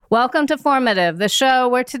Welcome to Formative, the show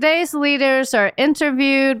where today's leaders are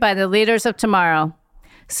interviewed by the leaders of tomorrow.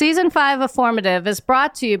 Season 5 of Formative is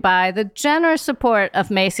brought to you by the generous support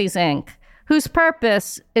of Macy's, Inc., whose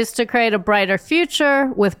purpose is to create a brighter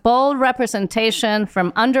future with bold representation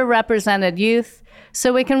from underrepresented youth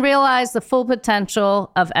so we can realize the full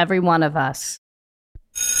potential of every one of us.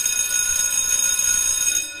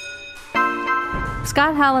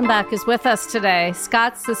 Scott Hallenbeck is with us today.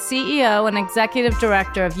 Scott's the CEO and Executive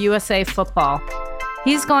Director of USA Football.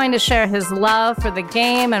 He's going to share his love for the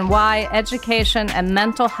game and why education and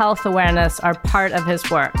mental health awareness are part of his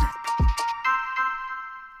work.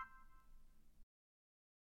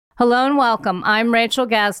 Hello and welcome. I'm Rachel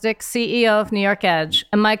Gazdick, CEO of New York Edge,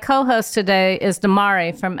 and my co-host today is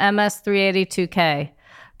Damari from MS382K.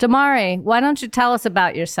 Damari, why don't you tell us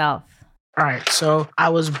about yourself? All right, so I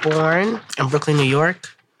was born in Brooklyn, New York.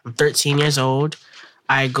 I'm 13 years old.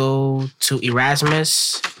 I go to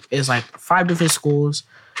Erasmus. It's like 5 different schools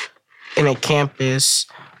in a campus.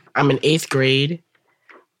 I'm in 8th grade.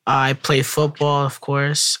 I play football, of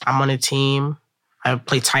course. I'm on a team. I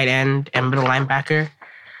play tight end and middle linebacker.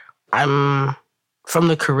 I'm from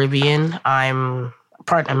the Caribbean. I'm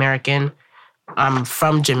part American. I'm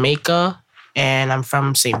from Jamaica, and I'm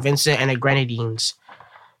from St. Vincent and the Grenadines.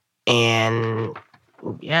 And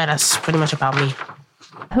yeah, that's pretty much about me.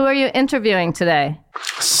 Who are you interviewing today?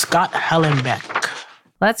 Scott Hallenbeck.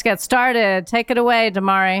 Let's get started. Take it away,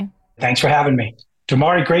 Damari. Thanks for having me.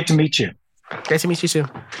 Damari, great to meet you. Great to meet you too.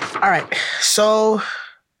 All right, so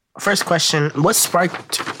first question, what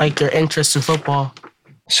sparked your interest in football?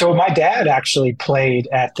 So my dad actually played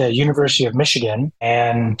at the University of Michigan,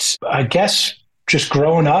 and I guess just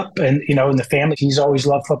growing up and, in the family, he's always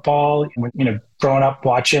loved football. Growing up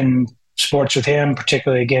watching sports with him,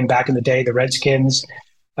 particularly, again, back in the day, the Redskins.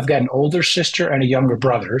 I've got an older sister and a younger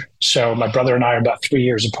brother. So my brother and I are about 3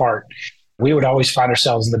 years apart. We would always find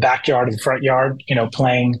ourselves in the backyard or the front yard,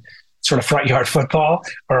 playing sort of front yard football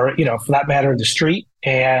or, for that matter, the street.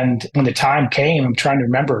 And when the time came, I'm trying to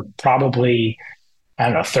remember, probably, I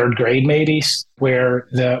don't know, 3rd grade maybe, where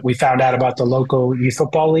we found out about the local youth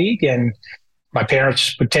football league, and my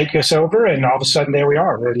parents would take us over, and all of a sudden there we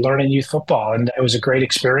are. We're learning youth football, and it was a great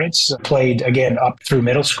experience. Played, again, up through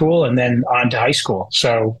middle school and then on to high school.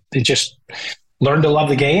 So it just learned to love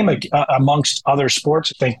the game amongst other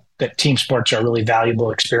sports. I think that team sports are a really valuable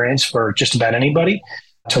experience for just about anybody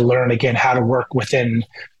to learn, again, how to work within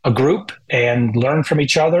a group and learn from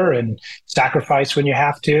each other and sacrifice when you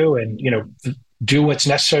have to, and, do what's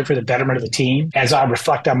necessary for the betterment of the team. As I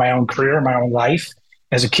reflect on my own career, my own life,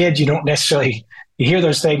 as a kid, you don't necessarily, you hear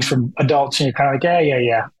those things from adults and you're kind of like,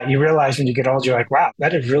 yeah. You realize when you get older, you're like, wow,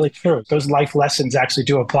 that is really true. Those life lessons actually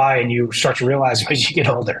do apply, and you start to realize as you get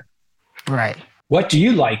older. Right. What do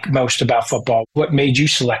you like most about football? What made you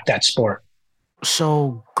select that sport?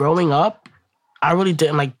 So growing up, I really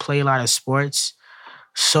didn't play a lot of sports.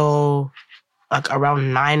 So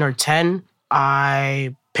around 9 or 10,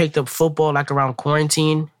 I picked up football around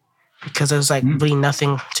quarantine because there was really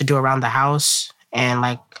nothing to do around the house.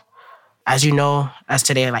 And as you know, as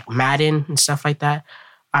today, Madden and stuff like that,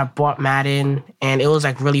 I bought Madden, and it was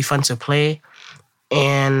really fun to play.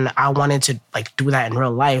 And I wanted to do that in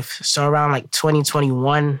real life. So around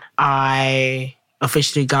 2021, I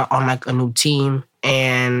officially got on a new team,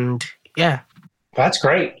 and yeah. That's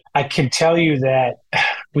great. I can tell you that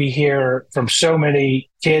we hear from so many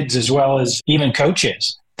kids, as well as even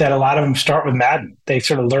coaches, that a lot of them start with Madden. They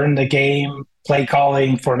sort of learn the game, play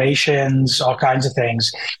calling, formations, all kinds of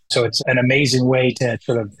things. So it's an amazing way to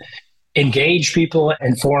sort of engage people,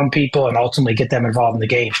 inform people, and ultimately get them involved in the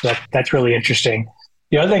game. So that's really interesting.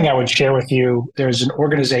 The other thing I would share with you, there's an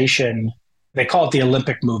organization, they call it the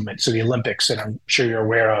Olympic movement. So the Olympics, that I'm sure you're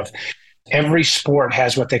aware of. Every sport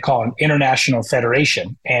has what they call an international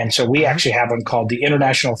federation. And so we actually have one called the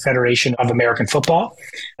International Federation of American Football.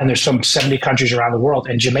 And there's some 70 countries around the world.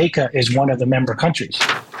 And Jamaica is one of the member countries.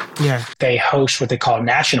 Yeah. They host what they call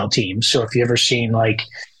national teams. So if you've ever seen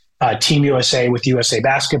Team USA with USA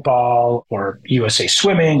Basketball or USA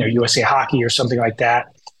Swimming or USA Hockey or something like that,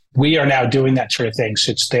 we are now doing that sort of thing.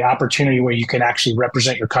 So it's the opportunity where you can actually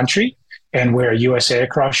represent your country and wear USA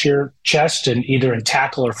across your chest, and either in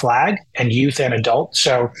tackle or flag, and youth and adult.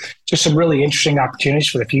 So just some really interesting opportunities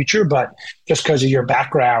for the future. But just because of your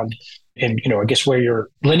background and, I guess where your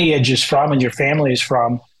lineage is from and your family is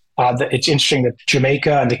from, it's interesting that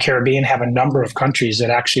Jamaica and the Caribbean have a number of countries that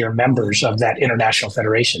actually are members of that international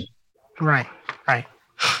federation. Right.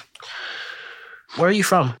 Where are you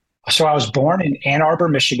from? So I was born in Ann Arbor,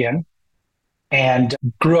 Michigan, and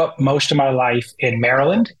grew up most of my life in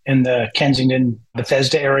Maryland, in the Kensington,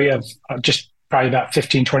 Bethesda area of just probably about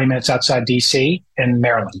 15, 20 minutes outside DC in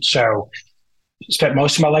Maryland. So spent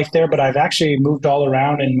most of my life there, but I've actually moved all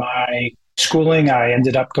around in my schooling. I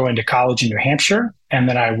ended up going to college in New Hampshire, and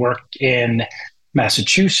then I worked in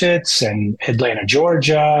Massachusetts and Atlanta,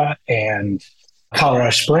 Georgia, and Colorado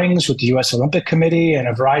Springs with the U.S. Olympic Committee and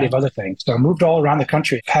a variety of other things. So I moved all around the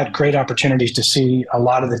country. I've had great opportunities to see a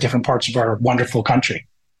lot of the different parts of our wonderful country.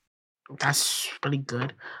 That's really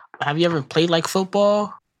good. Have you ever played like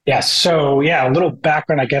football? Yes. So yeah, a little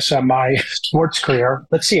background, I guess, on my sports career.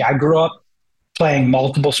 Let's see. I grew up playing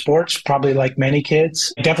multiple sports, probably like many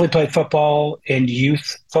kids. Definitely played football in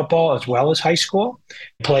youth football as well as high school.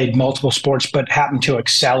 Played multiple sports, but happened to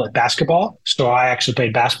excel at basketball. So I actually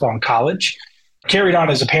played basketball in college. Carried on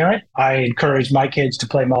as a parent, I encouraged my kids to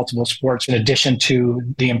play multiple sports in addition to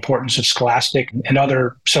the importance of scholastic and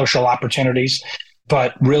other social opportunities,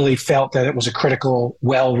 but really felt that it was a critical,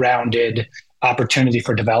 well-rounded opportunity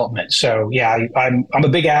for development. So yeah, I'm a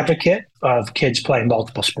big advocate of kids playing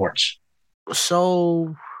multiple sports.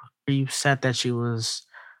 So you said that you was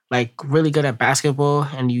like really good at basketball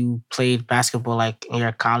and you played basketball like in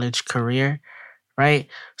your college career, right?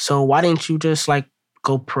 So why didn't you just like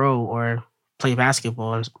go pro or play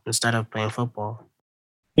basketball instead of playing football?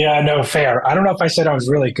 Yeah, no, fair. I don't know if I said I was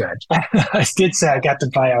really good. I did say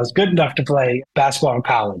I was good enough to play basketball in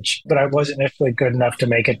college, but I wasn't necessarily good enough to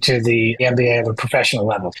make it to the NBA of a professional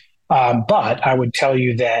level. But I would tell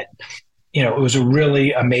you that, it was a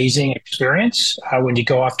really amazing experience when you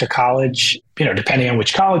go off to college, depending on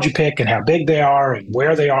which college you pick and how big they are and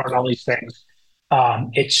where they are and all these things.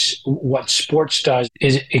 It's what sports does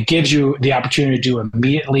is it gives you the opportunity to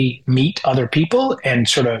immediately meet other people and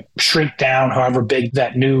sort of shrink down however big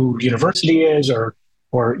that new university is or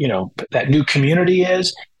that new community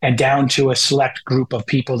is and down to a select group of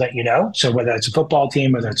people that you know. So whether it's a football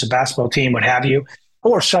team, whether it's a basketball team, what have you,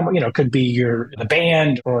 or some, could be the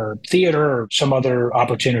band or theater or some other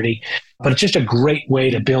opportunity. But it's just a great way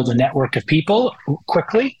to build a network of people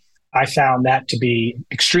quickly. I found that to be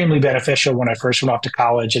extremely beneficial when I first went off to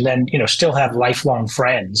college, and then, still have lifelong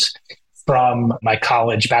friends from my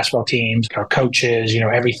college basketball teams, our coaches,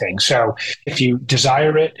 everything. So if you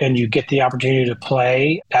desire it and you get the opportunity to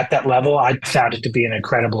play at that level, I found it to be an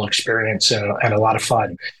incredible experience and a lot of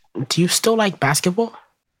fun. Do you still like basketball?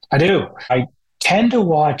 I do. I tend to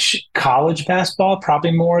watch college basketball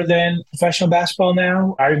probably more than professional basketball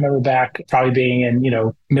now. I remember back probably being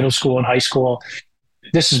in, middle school and high school.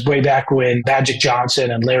 This is way back when Magic Johnson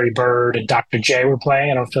and Larry Bird and Dr. J were playing.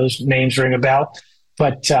 I don't know if those names ring a bell,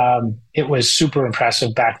 but it was super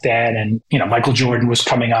impressive back then. And, Michael Jordan was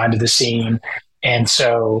coming onto the scene. And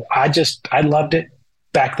so I loved it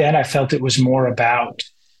back then. I felt it was more about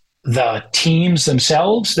the teams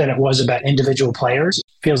themselves than it was about individual players. It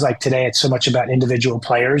feels like today it's so much about individual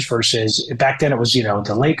players versus back then it was,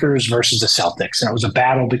 the Lakers versus the Celtics. And it was a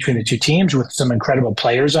battle between the two teams with some incredible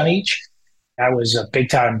players on each. I was a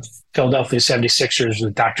big-time Philadelphia 76ers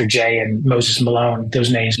with Dr. J and Moses Malone.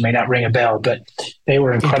 Those names may not ring a bell, but they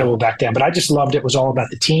were incredible back then. But I just loved it was all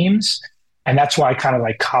about the teams. And that's why I kind of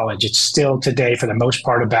like college. It's still today, for the most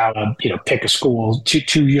part, about, pick a school,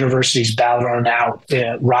 two universities battling out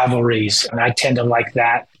rivalries. And I tend to like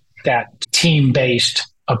that team-based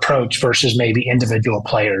approach versus maybe individual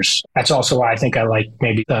players. That's also why I think I like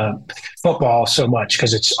maybe football so much,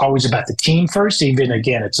 because it's always about the team first. Even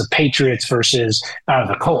again, it's the Patriots versus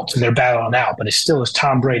the Colts, and they're battling out, but it still is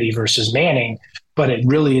Tom Brady versus Manning. But it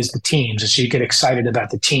really is the teams, and so you get excited about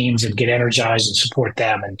the teams and get energized and support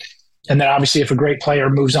them. And then obviously, if a great player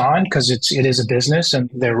moves on, because it is a business and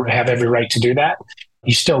they have every right to do that,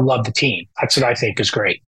 you still love the team. That's what I think is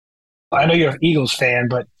great. I know you're an Eagles fan,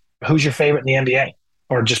 but who's your favorite in the NBA?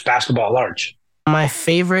 Or just basketball at large? My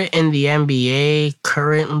favorite in the NBA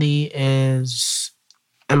currently is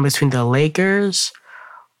in between the Lakers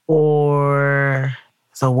or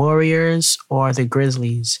the Warriors or the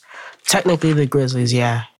Grizzlies. Technically the Grizzlies,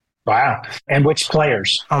 yeah. Wow. And which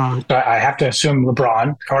players? I have to assume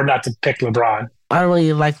LeBron. Hard not to pick LeBron. I don't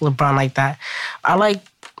really like LeBron like that. I like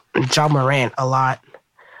Ja Morant a lot.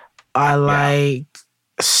 I like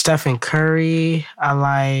Stephen Curry. I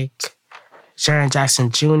like Jaren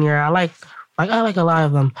Jackson Jr. I like a lot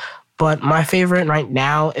of them, but my favorite right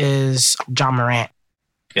now is Ja Morant.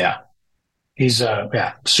 Yeah, he's a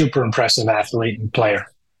super impressive athlete and player.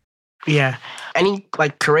 Yeah. Any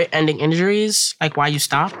career-ending injuries? Like why you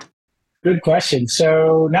stopped? Good question.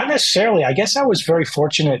 So not necessarily. I guess I was very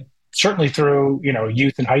fortunate, certainly through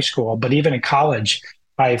youth and high school, but even in college,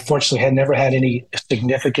 I fortunately had never had any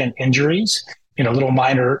significant injuries. Little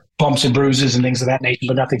minor bumps and bruises and things of that nature,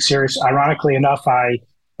 but nothing serious. Ironically enough,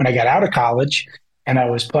 when I got out of college, and I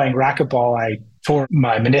was playing racquetball, I tore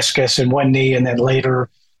my meniscus in one knee. And then later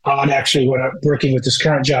on, actually, when I'm working with this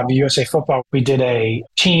current job at USA Football, we did a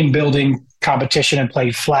team building competition and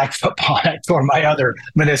played flag football. And I tore my other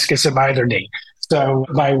meniscus in my other knee. So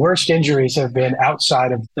my worst injuries have been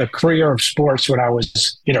outside of the career of sports when I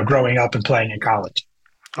was, growing up and playing in college.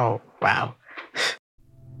 Oh, wow.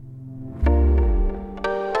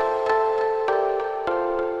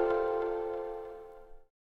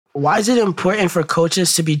 Why is it important for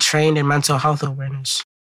coaches to be trained in mental health awareness?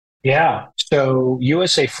 Yeah. So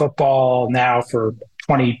USA Football now for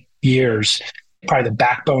 20 years, probably the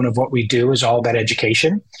backbone of what we do is all about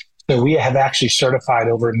education. So we have actually certified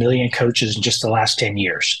over 1 million coaches in just the last 10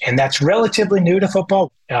 years. And that's relatively new to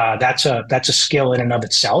football. That's a skill in and of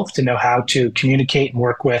itself to know how to communicate and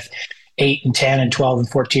work with 8 and 10 and 12 and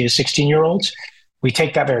 14 and 16-year-olds. We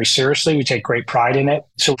take that very seriously. We take great pride in it.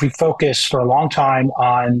 So we focus for a long time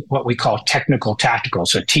on what we call technical tactical.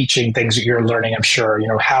 So teaching things that you're learning, I'm sure,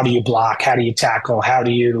 how do you block? How do you tackle? How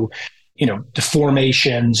do you, the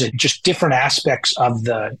formations and just different aspects of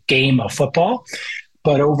the game of football.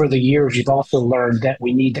 But over the years, you've also learned that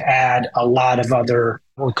we need to add a lot of other,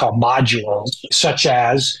 what we call modules, such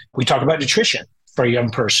as we talk about nutrition for a young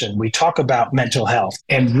person. We talk about mental health.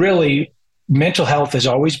 And really, mental health has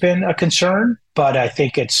always been a concern, but I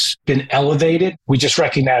think it's been elevated. We just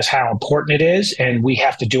recognize how important it is, and we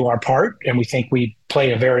have to do our part. And we think we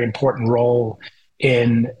play a very important role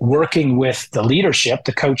in working with the leadership,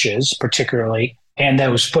 the coaches particularly, and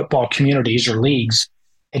those football communities or leagues,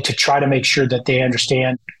 and to try to make sure that they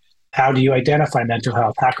understand how do you identify mental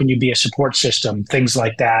health? How can you be a support system? Things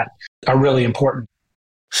like that are really important.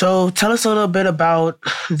 So tell us a little bit about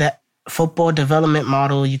that football development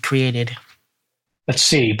model you created. Let's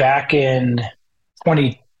see, back in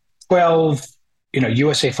 2012,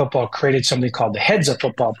 USA Football created something called the Heads Up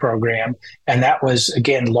Football program. And that was,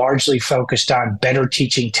 again, largely focused on better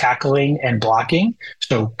teaching tackling and blocking.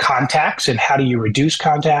 So contacts and how do you reduce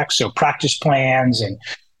contacts? So practice plans and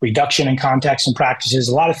reduction in contacts and practices,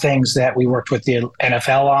 a lot of things that we worked with the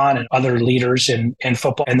NFL on and other leaders in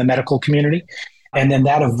football and the medical community. And then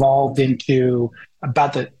that evolved into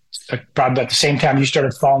probably about the same time you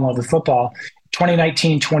started falling in love with football.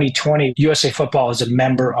 2019, 2020, USA Football is a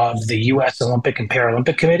member of the U.S. Olympic and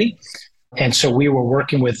Paralympic Committee. And so we were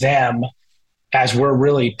working with them, as we're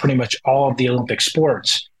really pretty much all of the Olympic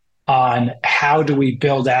sports, on how do we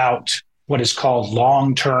build out what is called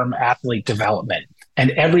long-term athlete development.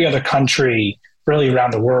 And every other country really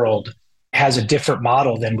around the world has a different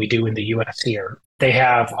model than we do in the U.S. here. They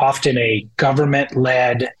have often a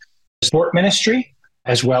government-led sport ministry,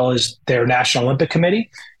 as well as their National Olympic Committee.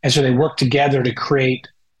 And so they work together to create,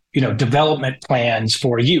 development plans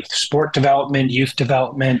for youth, sport development, youth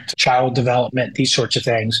development, child development, these sorts of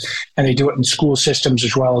things. And they do it in school systems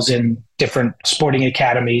as well as in different sporting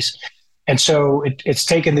academies. And so it's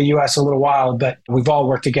taken the U.S. a little while, but we've all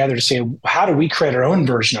worked together to say, how do we create our own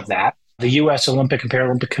version of that? The U.S. Olympic and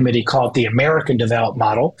Paralympic Committee called it the American Development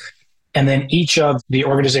Model. And then each of the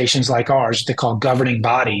organizations like ours, they call governing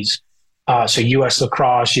bodies, so U.S.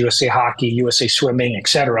 Lacrosse, USA Hockey, USA Swimming, et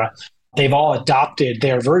cetera, they've all adopted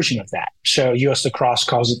their version of that. So U.S. Lacrosse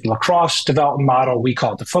calls it the Lacrosse Development Model. We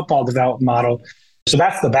call it the Football Development Model. So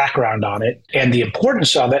that's the background on it. And the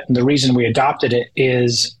importance of it and the reason we adopted it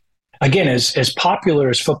is, again, as popular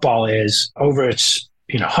as football is, over its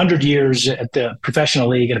 100 years at the professional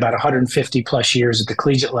league and about 150 plus years at the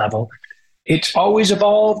collegiate level, it's always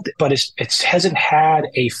evolved, but it hasn't had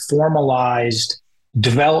a formalized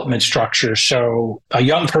development structure. So a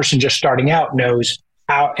young person just starting out knows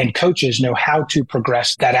how, and coaches know how to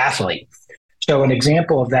progress that athlete. So an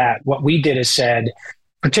example of that, what we did is said,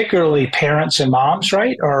 particularly parents and moms,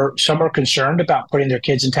 right, or some are concerned about putting their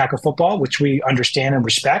kids in tackle football, which we understand and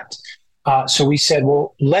respect. So we said,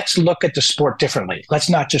 well, let's look at the sport differently. Let's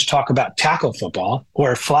not just talk about tackle football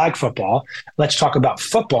or flag football. Let's talk about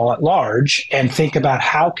football at large and think about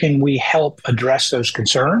how can we help address those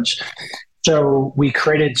concerns. So we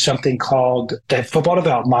created something called the Football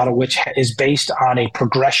Development Model, which is based on a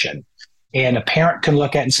progression. And a parent can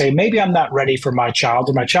look at and say, maybe I'm not ready for my child,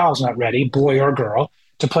 or my child's not ready, boy or girl,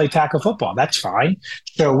 to play tackle football. That's fine.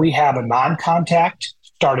 So we have a non-contact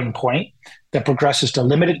starting point that progresses to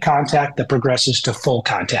limited contact, that progresses to full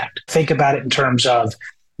contact. Think about it in terms of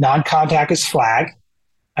non-contact is flag.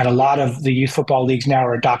 And a lot of the youth football leagues now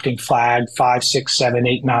are adopting flag 5, 6, 7,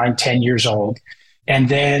 8, 9, 10 years old. And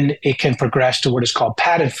then it can progress to what is called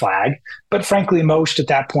padded flag. But frankly, most at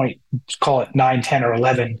that point, call it 9, 10, or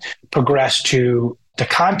 11, progress to the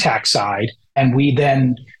contact side. And we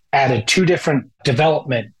then added 2 different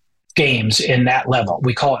development games in that level.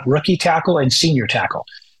 We call it rookie tackle and senior tackle.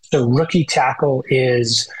 So rookie tackle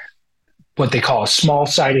is what they call a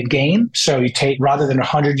small-sided game. So you take, rather than a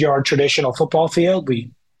 100-yard traditional football field,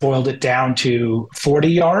 we boiled it down to 40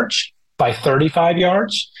 yards by 35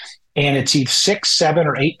 yards. And it's either 6, 7,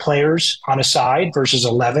 or 8 players on a side versus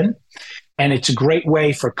 11. And it's a great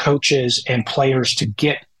way for coaches and players to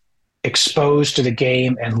get exposed to the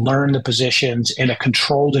game and learn the positions in a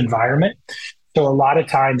controlled environment. So a lot of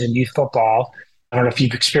times in youth football, I don't know if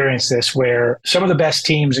you've experienced this, where some of the best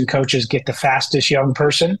teams and coaches get the fastest young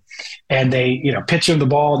person and they, pitch them the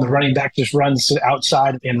ball and the running back just runs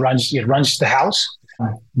outside and runs to the house.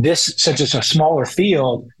 This, since it's a smaller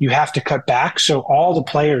field, you have to cut back. So all the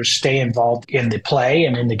players stay involved in the play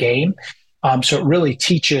and in the game. So it really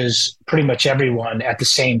teaches pretty much everyone at the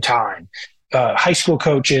same time. High school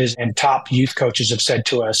coaches and top youth coaches have said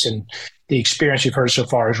to us, and the experience we've heard so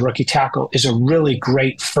far is rookie tackle is a really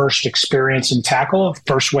great first experience in tackle,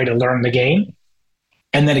 first way to learn the game.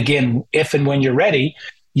 And then again, if and when you're ready,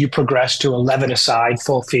 you progress to 11-a-side,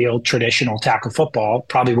 full field, traditional tackle football,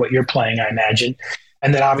 probably what you're playing, I imagine.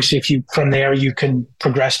 And then obviously from there, you can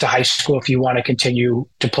progress to high school if you want to continue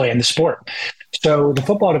to play in the sport. So the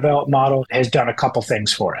football development model has done a couple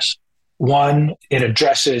things for us. One, it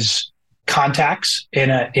addresses contacts in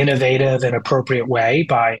an innovative and appropriate way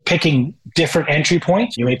by picking different entry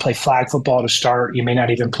points. You may play flag football to start. You may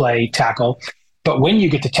not even play tackle. But when you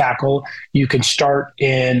get to tackle, you can start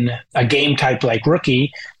in a game type like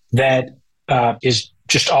rookie that is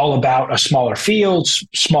just all about a smaller field,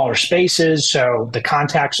 smaller spaces. So the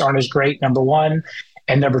contacts aren't as great, number one.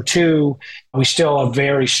 And number two, we still are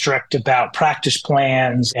very strict about practice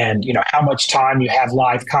plans and, how much time you have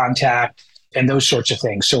live contact and those sorts of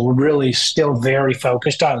things. So we're really still very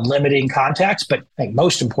focused on limiting contacts, but I think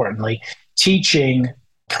most importantly, teaching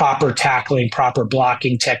proper tackling, proper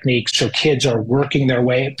blocking techniques so kids are working their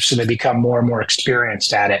way up so they become more and more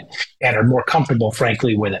experienced at it and are more comfortable,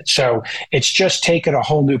 frankly, with it. So it's just taken a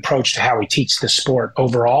whole new approach to how we teach the sport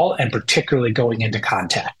overall and particularly going into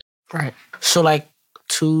contact. Right. So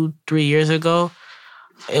 2-3 years ago,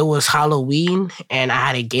 it was Halloween and I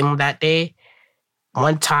had a game that day.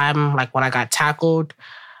 One time, when I got tackled,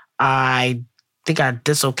 I think I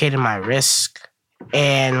dislocated my wrist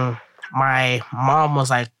and my mom was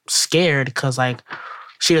scared because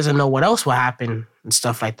she doesn't know what else will happen and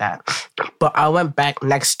stuff like that. But I went back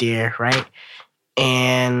next year, right?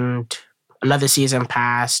 And another season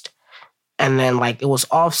passed. And then it was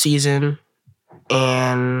off season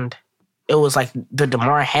and it was the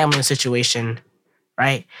Damari Hamlin situation,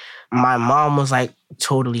 right? My mom was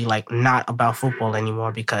totally not about football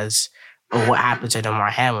anymore because of what happened to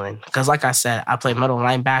Damari Hamlin. Because like I said, I play middle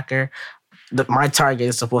linebacker. My target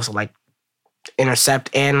is supposed to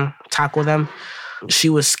intercept and tackle them. She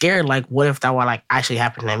was scared, what if that would actually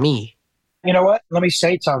happen to me? You know what? Let me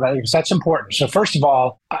say something about it because that's important. So first of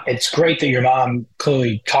all, it's great that your mom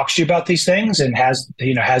clearly talks to you about these things and has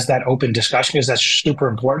that open discussion because that's super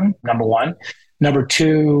important, number one. Number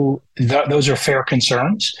two, those are fair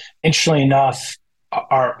concerns. Interestingly enough,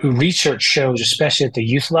 our research shows, especially at the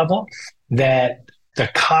youth level, that the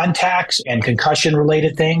contacts and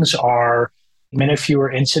concussion-related things are many fewer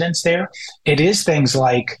incidents there. It is things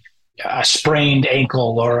like a sprained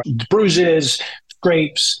ankle or bruises,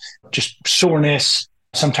 scrapes, just soreness,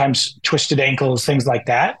 sometimes twisted ankles, things like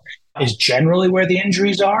that is generally where the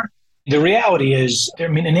injuries are. The reality is,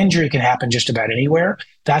 an injury can happen just about anywhere.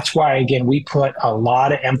 That's why, again, we put a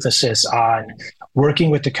lot of emphasis on working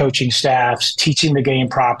with the coaching staffs, teaching the game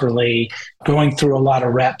properly, going through a lot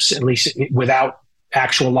of reps, at least without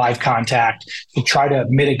actual live contact, to try to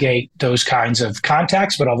mitigate those kinds of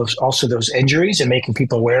contacts, but also those injuries and making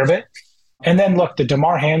people aware of it. And then look, the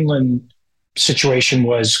Damari Hamlin situation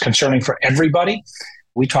was concerning for everybody.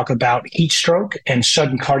 We talk about heat stroke and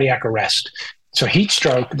sudden cardiac arrest. So heat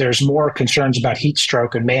stroke, there's more concerns about heat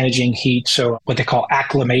stroke and managing heat. So what they call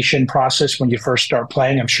acclimation process when you first start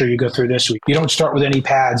playing. I'm sure you go through this. You don't start with any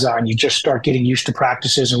pads on. You just start getting used to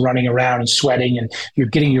practices and running around and sweating, and you're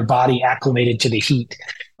getting your body acclimated to the heat,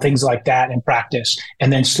 things like that in practice,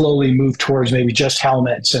 and then slowly move towards maybe just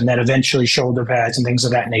helmets and then eventually shoulder pads and things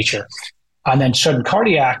of that nature. And then sudden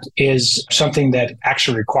cardiac is something that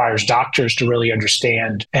actually requires doctors to really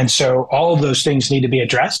understand. And so all of those things need to be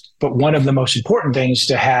addressed. But one of the most important things is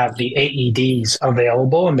to have the AEDs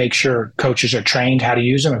available and make sure coaches are trained how to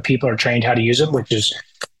use them and people are trained how to use them, which is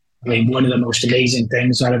one of the most amazing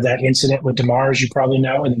things out of that incident with Damari, as you probably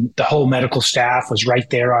know. And the whole medical staff was right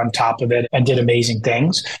there on top of it and did amazing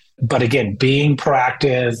things. But again, being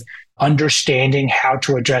proactive, understanding how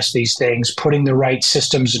to address these things, putting the right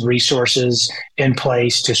systems and resources in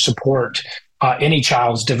place to support any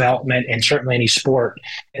child's development and certainly any sport.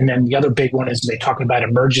 And then the other big one is they talk about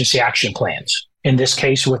emergency action plans. In this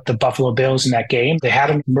case, with the Buffalo Bills in that game, they had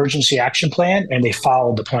an emergency action plan and they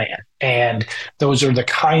followed the plan. And those are the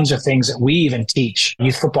kinds of things that we even teach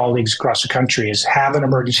youth football leagues across the country is have an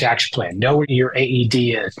emergency action plan, know what your AED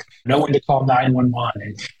is, know when to call 911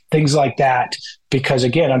 and things like that. Because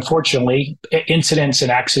again, unfortunately, incidents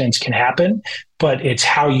and accidents can happen, but it's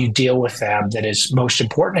how you deal with them that is most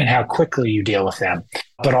important and how quickly you deal with them.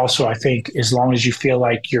 But also, I think as long as you feel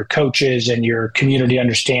like your coaches and your community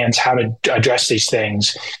understands how to address these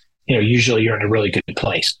things, usually you're in a really good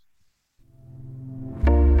place.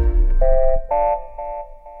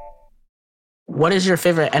 What is your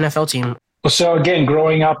favorite NFL team? So again,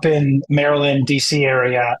 growing up in Maryland, D.C.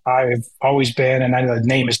 area, I've always been, and I know the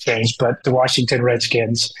name has changed, but the Washington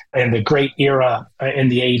Redskins and the great era in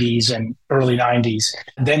the 80s and early 90s.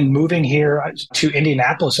 Then moving here to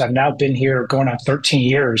Indianapolis, I've now been here going on 13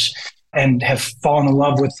 years and have fallen in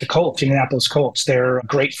love with the Colts, Indianapolis Colts. They're a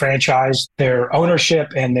great franchise. Their ownership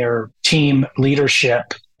and their team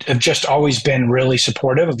leadership have just always been really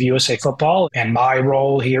supportive of USA football and my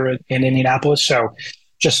role here in Indianapolis. So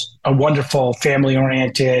just a wonderful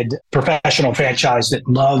family-oriented professional franchise that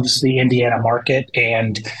loves the Indiana market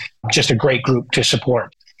and just a great group to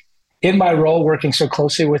support. In my role working so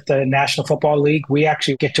closely with the National Football League, we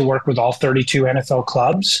actually get to work with all 32 NFL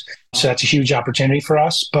clubs. So that's a huge opportunity for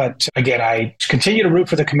us. But again, I continue to root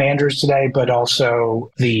for the Commanders today, but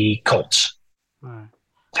also the Colts.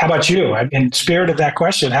 How about you? In spirit of that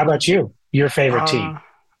question, how about you? Your favorite team?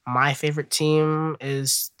 My favorite team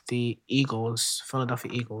is the Eagles,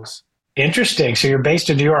 Philadelphia Eagles. Interesting. So you're based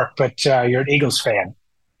in New York, but you're an Eagles fan.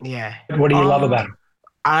 Yeah. What do you love about them?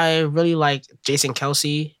 I really like Jason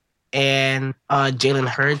Kelce and Jalen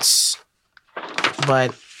Hurts.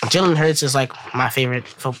 But Jalen Hurts is like my favorite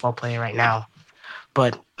football player right now.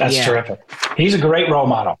 But that's terrific. He's a great role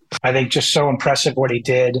model. I think just so impressive what he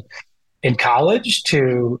did in college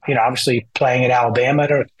to, obviously playing at Alabama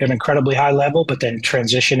at an incredibly high level, but then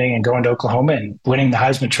transitioning and going to Oklahoma and winning the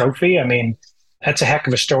Heisman Trophy. I mean, that's a heck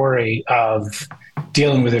of a story of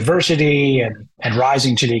dealing with adversity and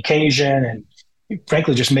rising to the occasion and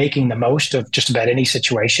frankly, just making the most of just about any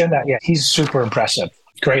situation. He's super impressive.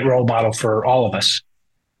 Great role model for all of us.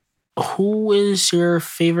 Who is your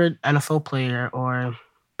favorite NFL player or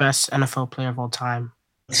best NFL player of all time?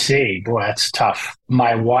 Let's see. Boy, that's tough.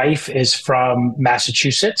 My wife is from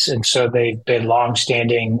Massachusetts, and so they've been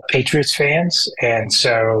longstanding Patriots fans. And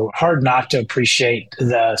so hard not to appreciate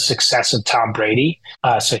the success of Tom Brady.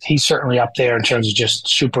 So he's certainly up there in terms of just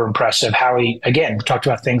super impressive how he, again, talked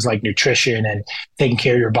about things like nutrition and taking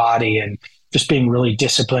care of your body and just being really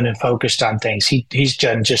disciplined and focused on things. He's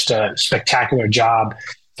done just a spectacular job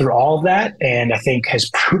through all of that. And I think has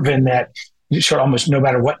proven that almost no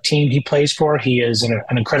matter what team he plays for, he is an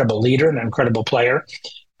incredible leader and an incredible player.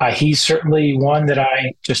 He's certainly one that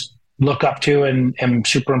I just look up to and am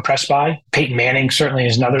super impressed by. Peyton Manning certainly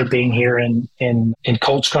is another, being here in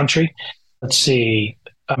Colts country. Let's see.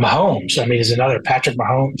 Mahomes, is another. Patrick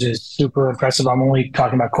Mahomes is super impressive. I'm only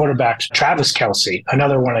talking about quarterbacks. Travis Kelce,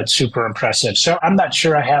 another one that's super impressive. So I'm not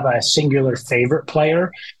sure I have a singular favorite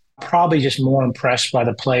player. Probably just more impressed by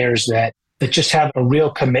the players that just have a real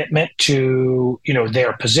commitment to,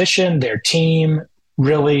 their position, their team,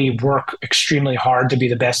 really work extremely hard to be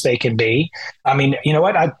the best they can be. You know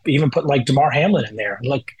what? I even put like Damar Hamlin in there.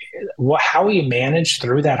 Like how he managed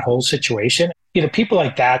through that whole situation. People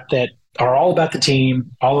like that are all about the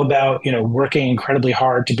team, all about, working incredibly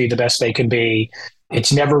hard to be the best they can be.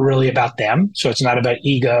 It's never really about them. So it's not about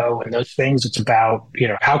ego and those things. It's about,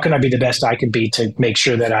 how can I be the best I can be to make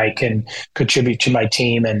sure that I can contribute to my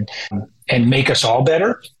team and make us all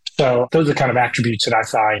better. So those are the kind of attributes that I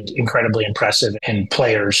find incredibly impressive in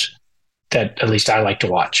players that at least I like to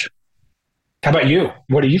watch. How about you?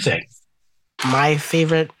 What do you think? My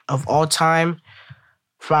favorite of all time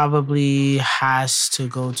probably has to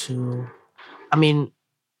go to,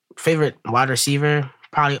 favorite wide receiver,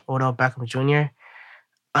 probably Odell Beckham Jr.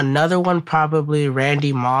 Another one, probably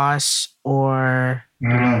Randy Moss or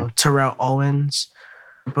Terrell Owens.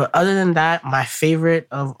 But other than that, my favorite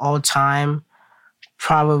of all time,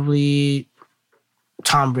 probably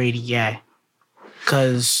Tom Brady, yeah.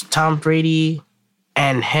 Because Tom Brady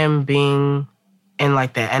and him being in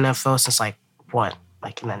like the NFL since like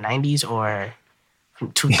in the 90s or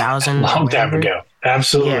 2000? Long time ago.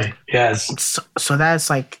 Absolutely. Yeah. Yes. So that's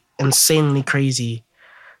like insanely crazy.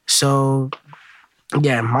 So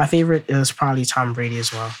yeah, my favorite is probably Tom Brady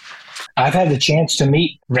as well. I've had the chance to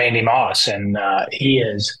meet Randy Moss, and he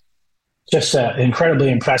is just an incredibly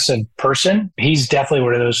impressive person. He's definitely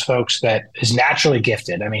one of those folks that is naturally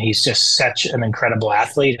gifted. I mean, he's just such an incredible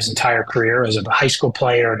athlete his entire career as a high school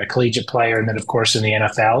player and a collegiate player, and then, of course, in the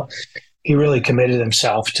NFL. He really committed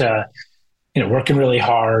himself to working really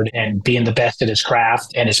hard and being the best at his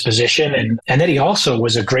craft and his position. And then he also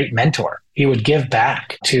was a great mentor. He would give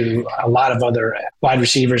back to a lot of other wide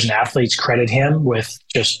receivers and athletes, credit him with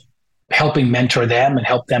just helping mentor them and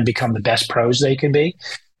help them become the best pros they can be.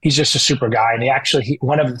 He's just a super guy. And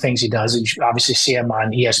one of the things he does, you should obviously see him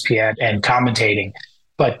on ESPN and commentating,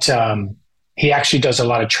 but he actually does a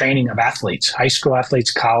lot of training of athletes, high school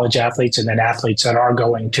athletes, college athletes, and then athletes that are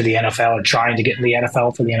going to the NFL or trying to get in the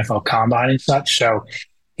NFL for the NFL Combine and such. So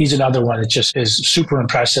he's another one that just is super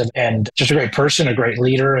impressive and just a great person, a great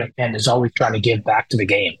leader, and is always trying to give back to the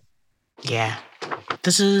game. Yeah.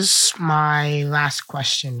 This is my last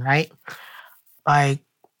question, right? Like,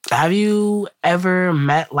 have you ever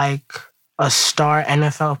met like a star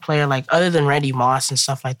NFL player, like other than Randy Moss and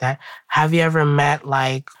stuff like that? Have you ever met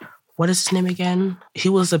like, what is his name again? He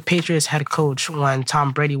was the Patriots head coach when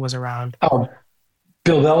Tom Brady was around. Oh,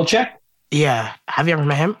 Bill Belichick? Yeah. Have you ever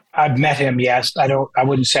met him? I've met him, yes. I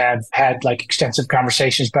wouldn't say I've had like extensive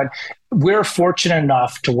conversations, but we're fortunate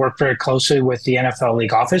enough to work very closely with the NFL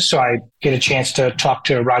league office. So I get a chance to talk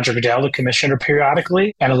to Roger Goodell, the commissioner,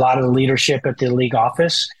 periodically, and a lot of the leadership at the league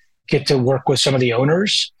office. Get to work with some of the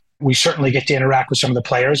owners. We certainly get to interact with some of the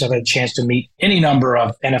players. I've had a chance to meet any number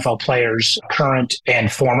of NFL players, current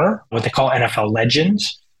and former, what they call NFL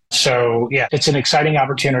legends. So yeah, it's an exciting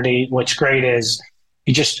opportunity. What's great is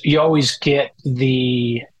you always get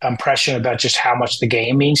the impression about just how much the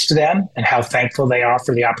game means to them and how thankful they are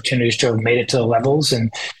for the opportunities to have made it to the levels.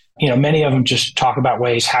 And, many of them just talk about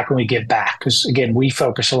ways, how can we give back? Because again, we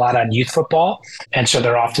focus a lot on youth football. And so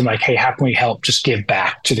they're often like, hey, how can we help just give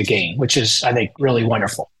back to the game, which is, I think, really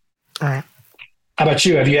wonderful. All right. How about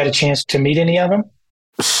you? Have you had a chance to meet any of them?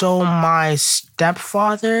 So my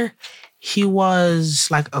stepfather, he was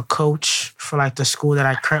like a coach for like the school that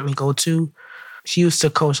I currently go to. She used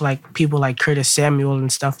to coach like people like Curtis Samuel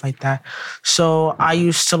and stuff like that. So I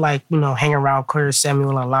used to like, hang around Curtis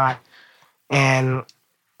Samuel a lot. And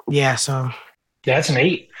yeah, so. Yeah, that's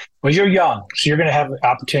neat. Well, you're young, so you're going to have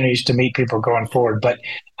opportunities to meet people going forward. But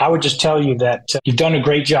I would just tell you that you've done a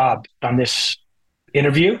great job on this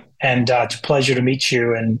interview, and it's a pleasure to meet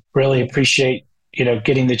you and really appreciate,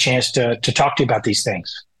 getting the chance to talk to you about these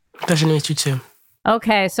things. Pleasure to meet you too.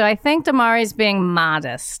 Okay, so I think Damari's being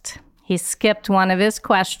modest. He skipped one of his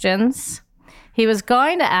questions. He was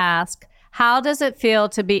going to ask, how does it feel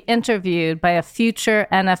to be interviewed by a future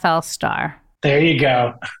NFL star? There you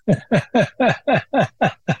go.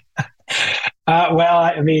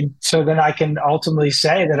 So then I can ultimately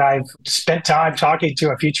say that I've spent time talking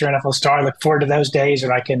to a future NFL star. I look forward to those days,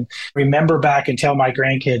 and I can remember back and tell my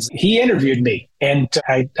grandkids, he interviewed me. And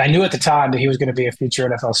I knew at the time that he was going to be a future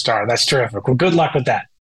NFL star. That's terrific. Well, good luck with that.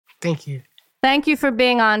 Thank you. Thank you for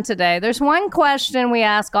being on today. There's one question we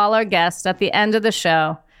ask all our guests at the end of the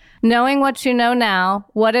show. Knowing what you know now,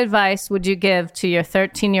 what advice would you give to your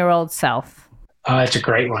 13-year-old self? That's a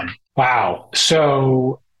great one. Wow.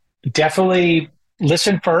 So definitely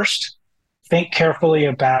listen first. Think carefully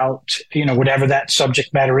about, whatever that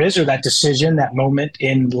subject matter is or that decision, that moment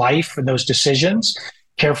in life and those decisions.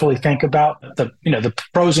 Carefully think about the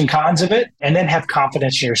pros and cons of it, and then have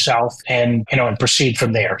confidence in yourself and proceed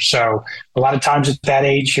from there. So a lot of times at that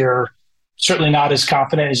age, you're certainly not as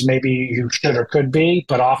confident as maybe you should or could be,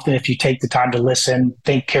 but often if you take the time to listen,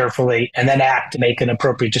 think carefully, and then act to make an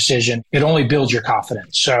appropriate decision, it only builds your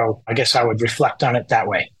confidence. So I guess I would reflect on it that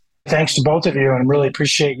way. Thanks to both of you, and really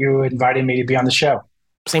appreciate you inviting me to be on the show.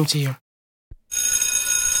 Same to you.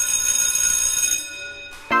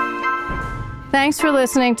 Thanks for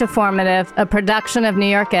listening to Formative, a production of New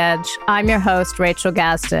York Edge. I'm your host, Rachel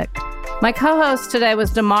Gazdick. My co-host today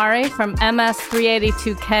was Damari from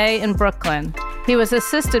MS382K in Brooklyn. He was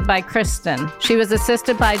assisted by Kristen. She was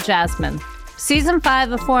assisted by Jasmine. Season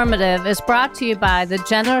 5 of Formative is brought to you by the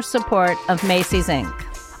generous support of Macy's, Inc.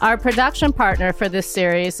 Our production partner for this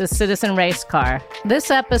series is Citizen Race Car. This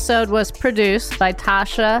episode was produced by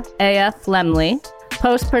Tasha A.F. Lemley,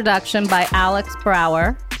 post-production by Alex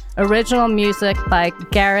Brower, original music by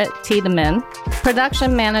Garrett Tiedemann,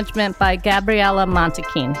 production management by Gabriella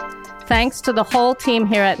Montequin. Thanks to the whole team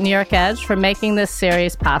here at New York Edge for making this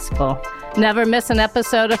series possible. Never miss an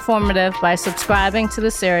episode of Formative by subscribing to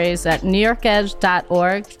the series at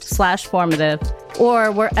newyorkedge.org/formative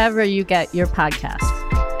or wherever you get your podcasts.